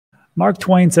Mark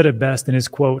Twain said it best in his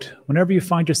quote, "Whenever you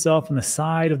find yourself on the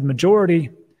side of the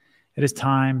majority, it is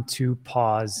time to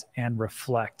pause and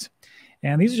reflect."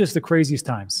 And these are just the craziest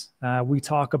times. We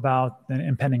talk about an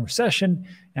impending recession,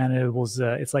 and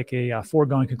it's like a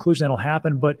foregone conclusion that'll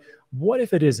happen. But what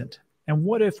if it isn't? And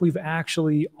what if we've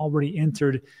actually already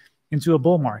entered into a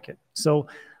bull market? So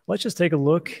let's just take a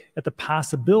look at the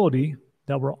possibility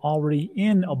that we're already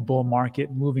in a bull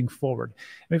market moving forward.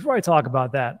 And before I talk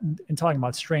about that and talking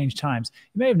about strange times,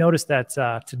 you may have noticed that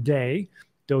today,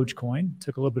 Dogecoin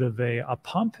took a little bit of a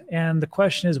pump. And the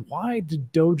question is, why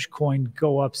did Dogecoin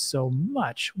go up so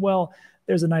much? Well,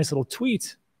 there's a nice little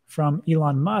tweet from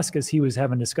Elon Musk as he was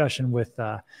having a discussion with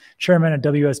chairman at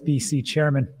WSBC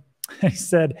chairman. He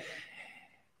said,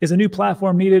 "Is a new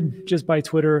platform needed? Just buy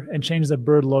Twitter and change the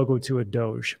bird logo to a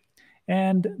Doge."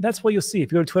 And that's what you'll see.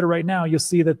 If you go to Twitter right now, you'll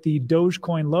see that the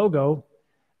Dogecoin logo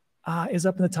is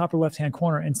up in the top upper left-hand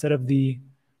corner instead of the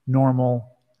normal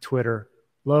Twitter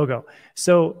logo.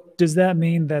 So does that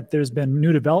mean that there's been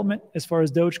new development as far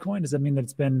as Dogecoin? Does that mean that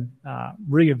it's been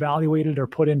reevaluated or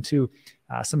put into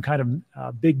some kind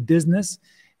of big business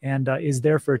and is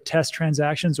there for test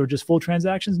transactions or just full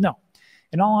transactions? No.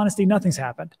 In all honesty, nothing's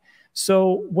happened.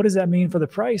 So what does that mean for the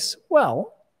price?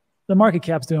 Well, the market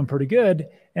cap's doing pretty good,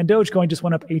 and Dogecoin just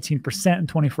went up 18% in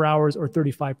 24 hours or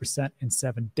 35% in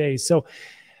 7 days. So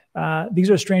these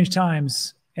are strange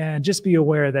times, and just be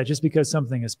aware that just because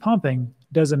something is pumping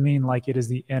doesn't mean like it is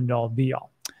the end-all,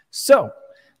 be-all. So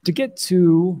to get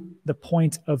to the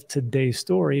point of today's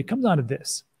story, it comes down to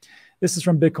this. This is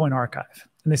from Bitcoin Archive,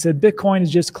 and they said Bitcoin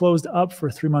has just closed up for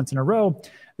 3 months in a row.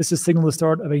 This is signal the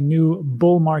start of a new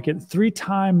bull market 3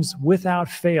 times without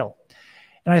fail.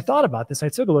 And I thought about this. I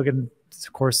took a look, and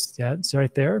of course, yeah, it's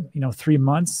right there. 3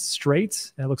 months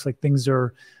straight. It looks like things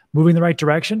are moving in the right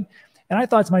direction. And I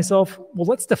thought to myself, well,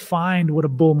 let's define what a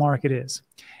bull market is.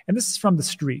 And this is from the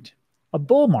street. A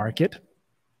bull market,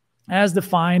 as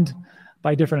defined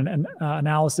by different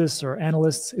analysis or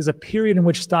analysts, is a period in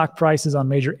which stock prices on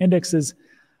major indexes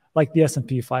like the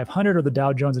S&P 500 or the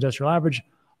Dow Jones Industrial Average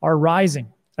are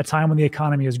rising. A time when the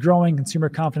economy is growing, consumer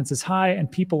confidence is high,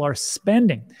 and people are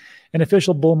spending. An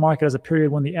official bull market is a period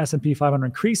when the S&P 500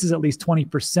 increases at least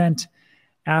 20%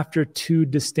 after 2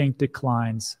 distinct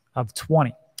declines of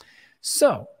 20.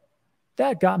 So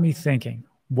that got me thinking,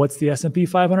 what's the S&P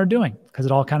 500 doing? Because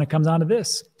it all kind of comes down to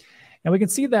this. And we can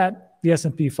see that the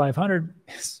S&P 500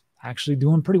 is actually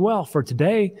doing pretty well for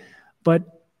today, but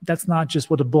that's not just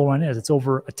what the bull run is. It's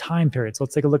over a time period. So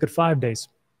let's take a look at 5 days.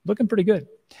 Looking pretty good.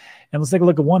 And let's take a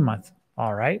look at 1 month.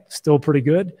 All right, still pretty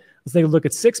good. Let's take a look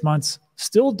at 6 months.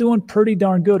 Still doing pretty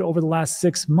darn good over the last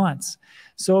 6 months.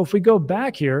 So if we go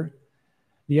back here,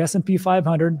 the S&P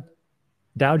 500,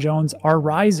 Dow Jones are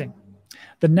rising.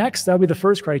 The next, that'll be the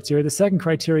first criteria. The second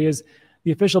criteria is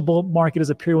the official bull market is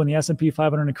a period when the S&P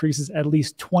 500 increases at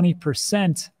least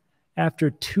 20% after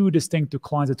 2 distinct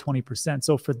declines of 20%.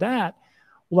 So for that,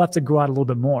 we'll have to go out a little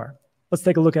bit more. Let's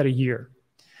take a look at a year.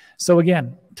 So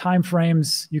again, time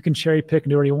frames, you can cherry pick and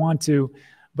do whatever you want to.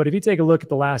 But if you take a look at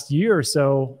the last year or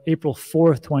so, April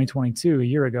 4th, 2022, a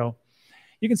year ago,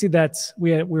 you can see that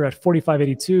we were at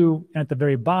 45.82. And at the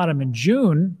very bottom in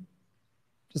June,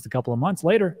 just a couple of months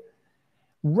later,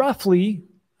 roughly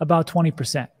about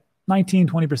 20%, 19,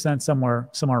 20%, somewhere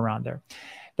around there.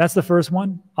 That's the first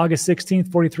one. August 16th,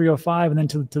 43.05, and then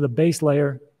to the base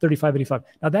layer, 35.85.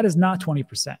 Now, that is not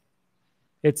 20%.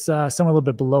 It's somewhere a little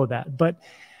bit below that. But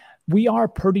we are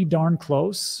pretty darn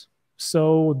close.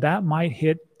 So that might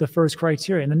hit the first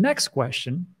criteria. And the next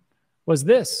question was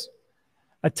this: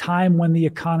 a time when the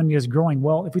economy is growing.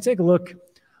 Well, if we take a look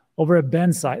over at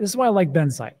Ben's site, this is why I like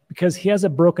Ben's site, because he has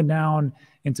it broken down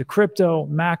into crypto,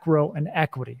 macro, and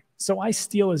equity. So I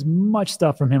steal as much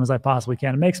stuff from him as I possibly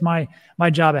can. It makes my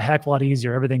job a heck of a lot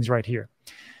easier. Everything's right here.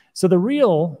 So the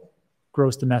real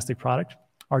gross domestic product,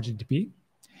 RGDP,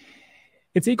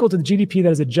 it's equal to the GDP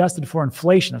that is adjusted for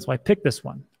inflation. That's why I picked this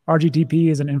one. RGDP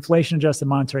is an inflation-adjusted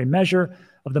monetary measure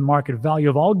of the market value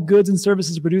of all goods and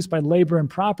services produced by labor and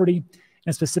property in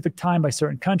a specific time by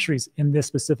certain countries. In this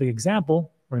specific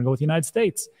example, we're going to go with the United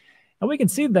States. And we can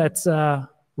see that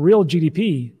real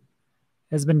GDP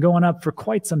has been going up for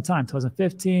quite some time,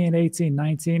 2015, 18,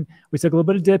 19. We took a little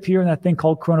bit of dip here in that thing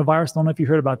called coronavirus. I don't know if you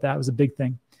heard about that. It was a big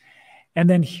thing. And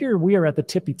then here we are at the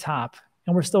tippy top,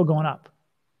 and we're still going up.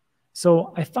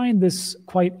 So I find this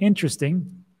quite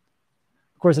interesting.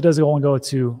 Of course, it does only go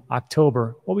to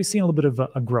October. Well, we've seen a little bit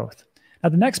of a growth. Now,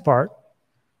 the next part,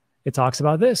 it talks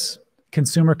about this.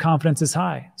 Consumer confidence is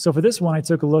high. So for this one, I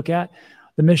took a look at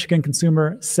the Michigan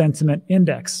Consumer Sentiment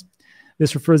Index.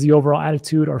 This refers to the overall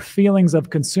attitude or feelings of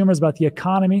consumers about the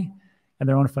economy and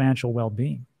their own financial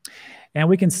well-being. And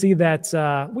we can see that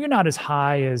we're not as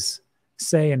high as,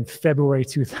 say, in February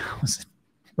 2000,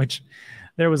 which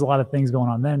there was a lot of things going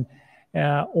on then,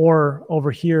 or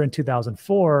over here in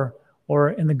 2004, or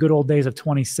in the good old days of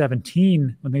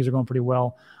 2017 when things are going pretty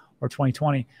well, or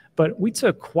 2020. But we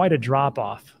took quite a drop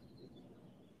off.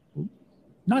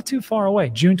 Not too far away,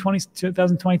 June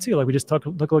 2022, like we just took a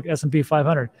look at S&P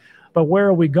 500. But where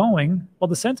are we going? Well,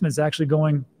 the sentiment is actually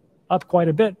going up quite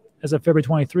a bit. As of February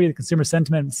 23, the consumer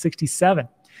sentiment 67.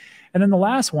 And then the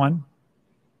last one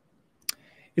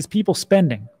is people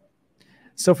spending.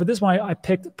 So for this one, I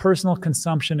picked personal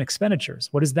consumption expenditures.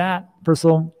 What is that?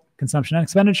 Personal consumption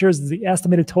expenditures is the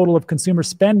estimated total of consumer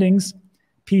spendings,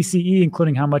 PCE,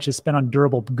 including how much is spent on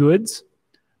durable goods,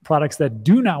 products that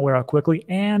do not wear out quickly,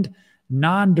 and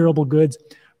non-durable goods,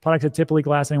 products that typically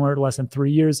last anywhere less than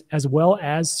 3 years, as well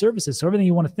as services. So everything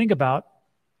you want to think about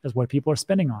is what people are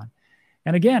spending on.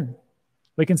 And again,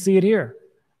 we can see it here.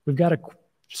 We've got a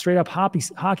straight up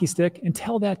hockey stick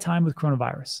until that time with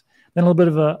coronavirus. Then a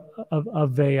little bit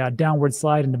of a downward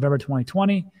slide in November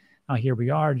 2020. Now here we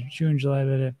are, June,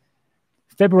 July,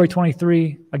 February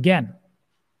 23, again,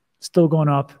 still going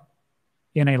up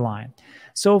in a line.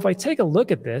 So if I take a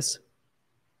look at this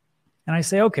and I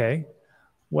say, okay,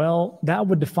 well, that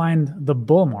would define the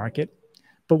bull market.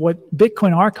 But what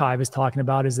Bitcoin Archive is talking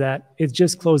about is that it's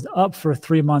just closed up for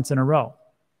 3 months in a row.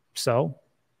 So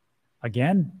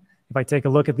again, if I take a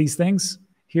look at these things,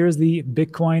 here's the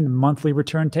Bitcoin monthly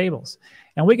return tables.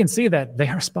 And we can see that they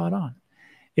are spot on.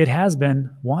 It has been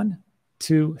 1,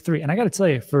 2, 3. And I got to tell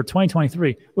you, for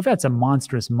 2023, we've had some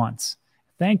monstrous months.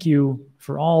 Thank you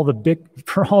for all the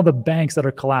banks that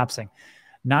are collapsing.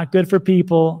 Not good for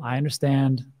people, I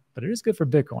understand, but it is good for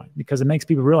Bitcoin because it makes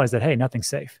people realize that, hey, nothing's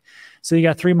safe. So you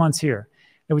got 3 months here.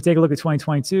 If we take a look at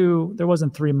 2022, there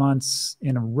wasn't 3 months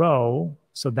in a row,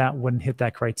 so that wouldn't hit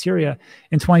that criteria.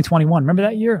 In 2021, remember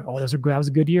that year? Oh, that was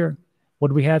a good year. What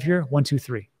do we have here? 1, 2,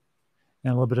 3.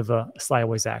 And a little bit of a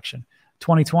sideways action.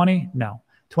 2020, no.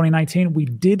 2019, we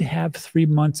did have 3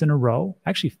 months in a row,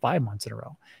 actually 5 months in a row.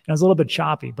 And it was a little bit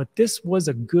choppy, but this was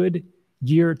a good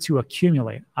year to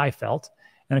accumulate, I felt.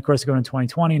 And of course, going into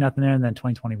 2020, nothing there, and then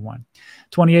 2021.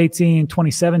 2018,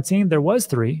 2017, there was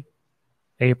 3.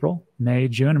 April, May,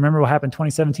 June. Remember what happened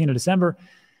 2017 to December?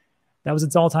 That was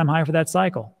its all-time high for that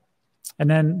cycle. And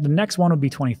then the next one would be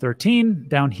 2013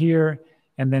 down here,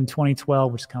 and then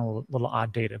 2012, which is kind of a little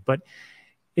odd data. But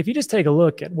if you just take a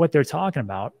look at what they're talking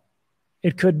about,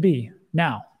 it could be.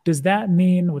 Now, does that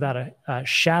mean without a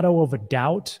shadow of a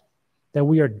doubt that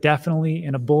we are definitely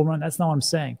in a bull run? That's not what I'm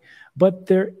saying. But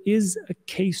there is a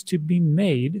case to be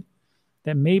made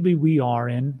that maybe we are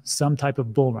in some type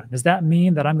of bull run. Does that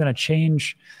mean that I'm going to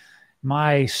change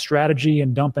my strategy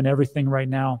and dump in everything right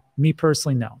now? Me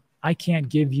personally, no. I can't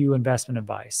give you investment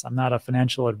advice. I'm not a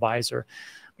financial advisor.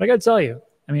 But I got to tell you,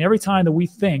 I mean, every time that we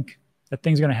think that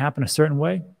things are going to happen a certain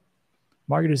way,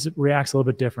 market just reacts a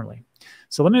little bit differently.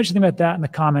 So let me know what you think about that in the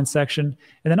comments section.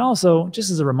 And then also, just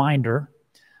as a reminder,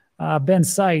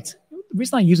 Ben's site, the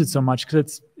reason I use it so much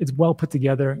because it's well put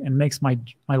together and makes my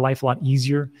life a lot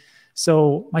easier.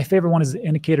 So my favorite one is the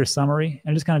indicator summary,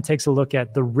 and it just kind of takes a look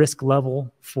at the risk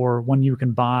level for when you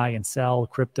can buy and sell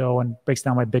crypto and breaks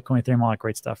down why Bitcoin, Ethereum, all that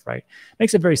great stuff, right?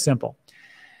 Makes it very simple.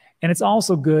 And it's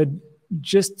also good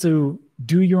just to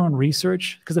do your own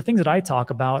research because the things that I talk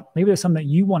about, maybe there's something that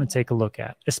you want to take a look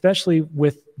at, especially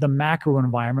with the macro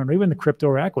environment or even the crypto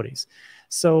or equities.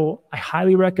 So I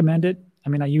highly recommend it. I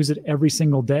mean, I use it every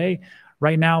single day.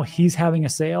 Right now, he's having a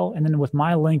sale. And then with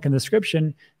my link in the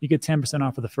description, you get 10%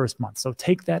 off for the first month. So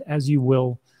take that as you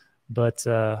will. But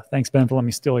thanks, Ben, for letting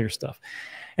me steal your stuff.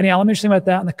 Anyhow, let me think about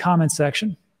that in the comments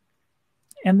section.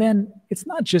 And then it's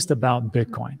not just about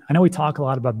Bitcoin. I know we talk a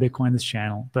lot about Bitcoin in this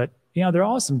channel, but you know, there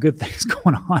are some good things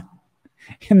going on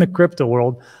in the crypto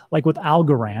world, like with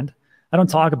Algorand. I don't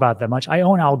talk about that much. I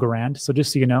own Algorand, so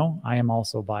just so you know, I am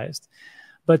also biased.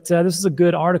 But this is a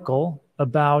good article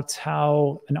about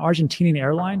how an Argentinian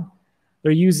airline,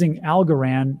 they're using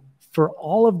Algorand for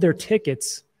all of their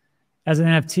tickets as an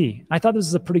NFT. I thought this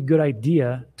was a pretty good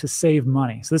idea to save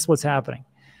money. So this is what's happening.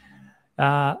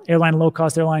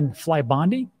 Low-cost airline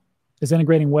Flybondi is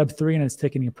integrating Web3 in its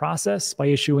ticketing process by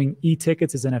issuing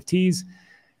e-tickets as NFTs.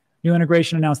 New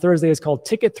integration announced Thursday is called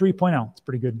Ticket 3.0. It's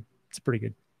pretty good. It's a pretty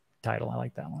good title. I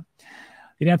like that one.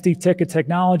 The NFT ticket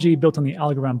technology built on the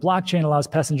Algorand blockchain allows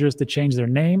passengers to change their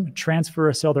name, transfer,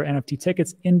 or sell their NFT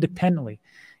tickets independently.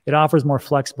 It offers more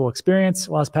flexible experience,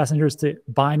 allows passengers to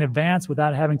buy in advance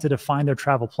without having to define their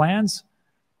travel plans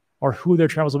or who their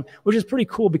travels will be, which is pretty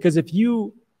cool because if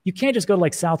you can't just go to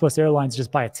like Southwest Airlines and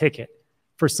just buy a ticket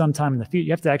for some time in the future.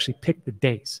 You have to actually pick the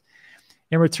days.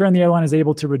 In return, the airline is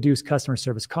able to reduce customer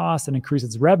service costs and increase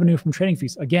its revenue from trading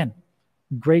fees. Again,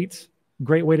 great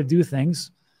way to do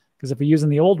things, because if you're using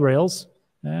the old rails,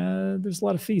 there's a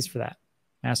lot of fees for that.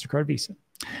 MasterCard, Visa.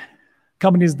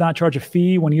 Company does not charge a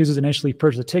fee when users initially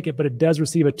purchase a ticket, but it does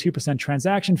receive a 2%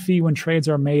 transaction fee when trades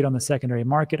are made on the secondary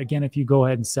market. Again, if you go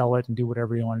ahead and sell it and do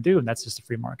whatever you want to do, and that's just a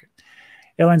free market.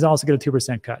 Airlines also get a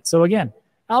 2% cut. So again,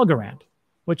 Algorand,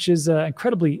 which is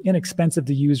incredibly inexpensive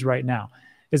to use right now.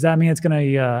 Does that mean it's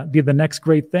going to be the next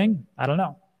great thing? I don't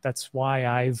know. That's why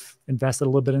I've invested a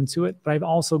little bit into it, but I've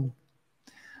also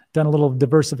done a little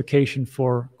diversification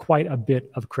for quite a bit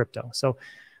of crypto. So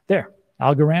there,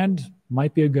 Algorand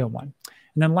might be a good one.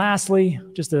 And then lastly,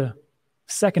 just a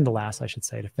second to last, I should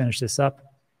say, to finish this up,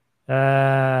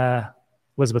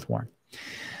 Elizabeth Warren.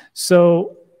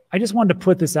 So I just wanted to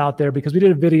put this out there because we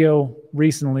did a video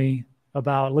recently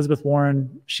about Elizabeth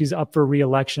Warren. She's up for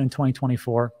re-election in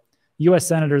 2024. U.S.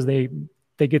 senators, they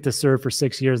get to serve for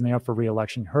 6 years and they're up for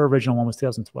re-election. Her original one was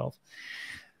 2012.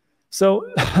 So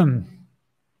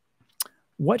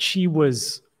what she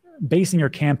was basing her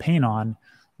campaign on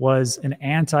was an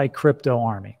anti-crypto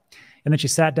army. And then she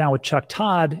sat down with Chuck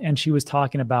Todd and she was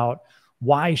talking about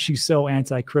why she's so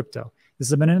anti-crypto. This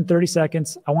is a minute and 30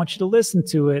 seconds. I want you to listen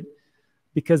to it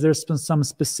because there's some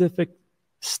specific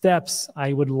steps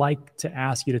I would like to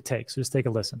ask you to take. So just take a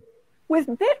listen. With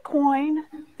Bitcoin,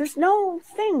 there's no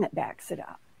thing that backs it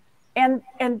up. And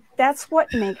that's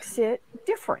what makes it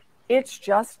different. It's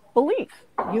just belief.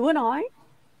 You and I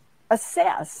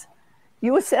assess.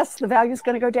 You assess the value is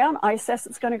going to go down. I assess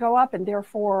it's going to go up, and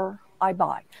therefore I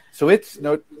buy. So it's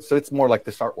more like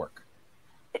this artwork.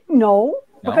 No,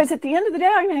 because at the end of the day,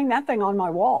 I can hang that thing on my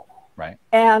wall. Right.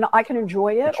 And I can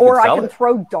enjoy it, or I can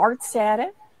throw darts at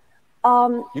it.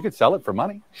 You could sell it for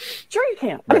money. Sure you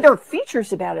can. I mean, there are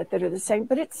features about it that are the same,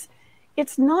 but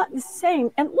it's not the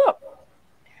same. And look,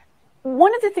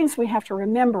 one of the things we have to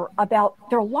remember about,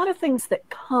 there are a lot of things that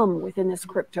come within this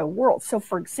crypto world. So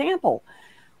for example,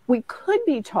 we could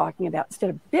be talking about,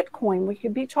 instead of Bitcoin, we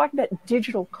could be talking about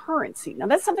digital currency. Now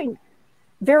that's something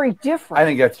very different. I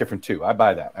think that's different too. I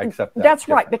buy that. I accept that. That's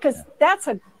right, because that's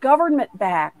a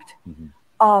government-backed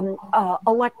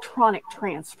electronic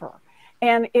transfer.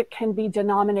 And it can be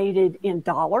denominated in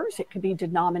dollars. It could be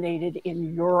denominated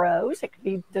in euros. It could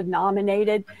be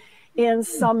denominated in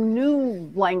some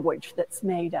new language that's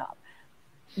made up.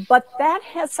 But that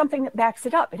has something that backs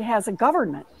it up. It has a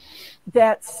government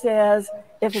that says,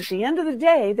 if at the end of the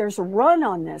day, there's a run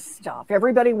on this stuff,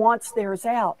 everybody wants theirs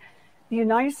out, the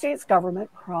United States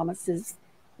government promises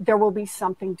there will be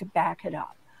something to back it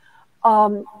up.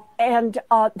 And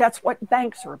that's what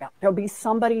banks are about. There'll be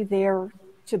somebody there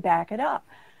to back it up.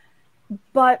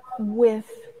 But with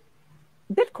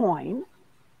Bitcoin,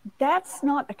 that's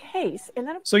not the case. And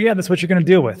then, so yeah, that's what you're going to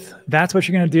deal with. That's what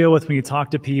you're going to deal with when you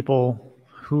talk to people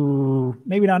who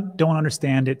maybe don't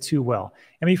understand it too well.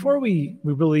 And before we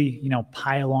really,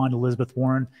 pile on to Elizabeth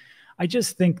Warren, I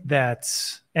just think that,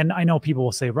 and I know people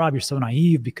will say, Rob, you're so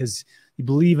naive because you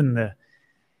believe in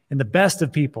the best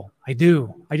of people. I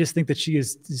do. I just think that she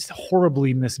is just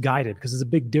horribly misguided, because there's a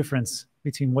big difference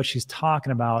between what she's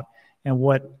talking about and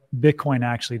what Bitcoin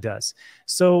actually does.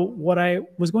 So what I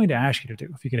was going to ask you to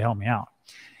do, if you could help me out,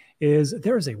 is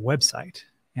there is a website,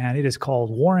 and it is called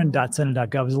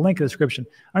warren.senate.gov. There's a link in the description.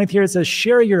 Underneath here, it says,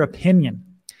 share your opinion.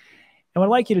 And what I'd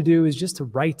like you to do is just to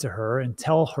write to her and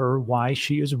tell her why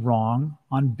she is wrong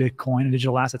on Bitcoin and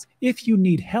digital assets. If you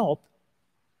need help,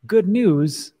 good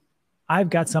news, I've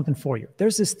got something for you.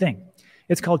 There's this thing.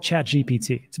 It's called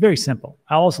ChatGPT. It's very simple.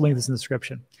 I'll also link this in the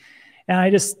description. And I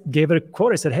just gave it a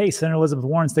quote. I said, hey, Senator Elizabeth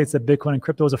Warren states that Bitcoin and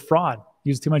crypto is a fraud,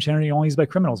 used too much energy, only used by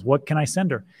criminals. What can I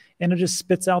send her? And it just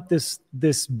spits out this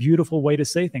beautiful way to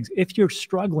say things. If you're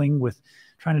struggling with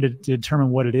trying to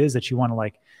determine what it is that you want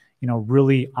to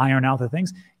really iron out the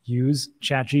things, use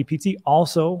ChatGPT.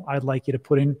 Also, I'd like you to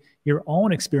put in your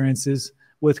own experiences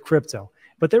with crypto.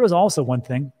 But there was also one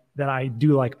thing that I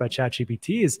do like about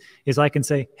ChatGPT is I can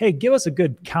say, hey, give us a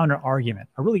good counter argument,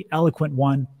 a really eloquent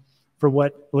one for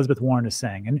what Elizabeth Warren is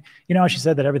saying. And she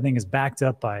said that everything is backed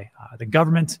up by the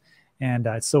government, and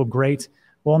it's so great.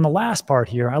 Well, in the last part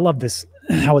here, I love this,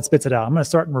 how it spits it out. I'm going to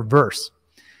start in reverse.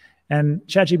 And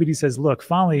ChatGPT says, look,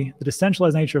 finally, the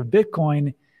decentralized nature of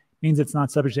Bitcoin means it's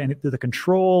not subject to the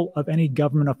control of any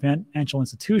government or financial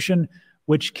institution,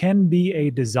 which can be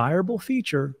a desirable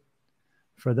feature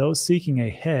for those seeking a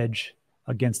hedge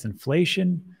against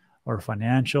inflation or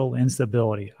financial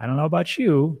instability. I don't know about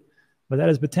you, but that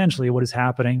is potentially what is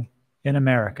happening in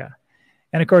America.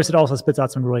 And of course, it also spits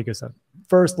out some really good stuff.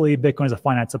 Firstly, Bitcoin is a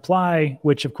finite supply,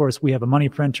 which of course we have a money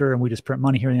printer and we just print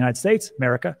money here in the United States,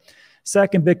 America.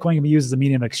 Second, Bitcoin can be used as a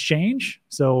medium of exchange.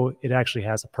 So it actually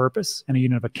has a purpose and a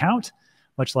unit of account,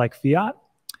 much like fiat.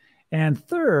 And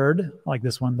third, like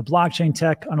this one, the blockchain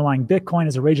tech underlying Bitcoin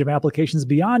has a range of applications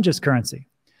beyond just currency.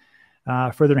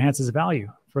 Further enhances value.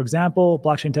 For example,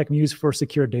 blockchain tech can be used for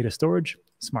secure data storage,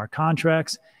 smart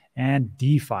contracts, and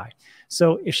DeFi.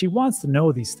 So if she wants to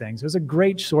know these things, there's a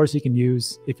great source you can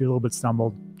use if you're a little bit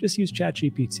stumbled. Just use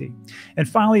ChatGPT. And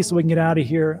finally, so we can get out of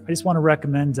here, I just want to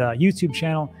recommend a YouTube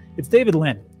channel. It's David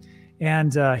Lin,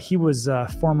 and he was a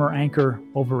former anchor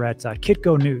over at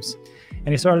Kitco News. And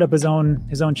he started up his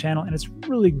own channel, and it's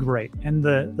really great. And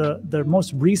the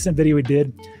most recent video he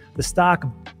did, the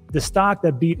stock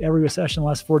that beat every recession in the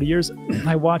last 40 years,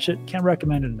 I watch it, can't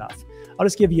recommend it enough. I'll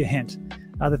just give you a hint.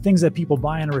 The things that people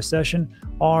buy in a recession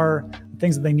are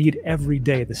things that they need every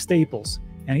day, the staples.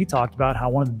 And he talked about how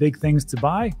one of the big things to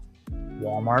buy,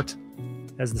 Walmart,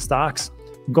 as the stocks,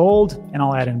 gold, and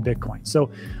I'll add in Bitcoin.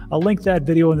 So I'll link that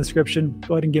video in the description.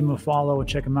 Go ahead and give him a follow and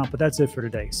check him out. But that's it for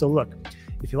today. So look,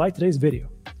 if you like today's video,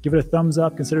 give it a thumbs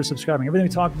up, consider subscribing. Everything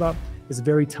we talk about is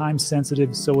very time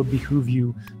sensitive, so it would behoove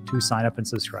you to sign up and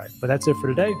subscribe. But that's it for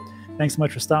today. Thanks so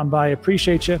much for stopping by. I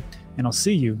appreciate you, and I'll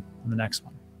see you in the next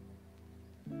one.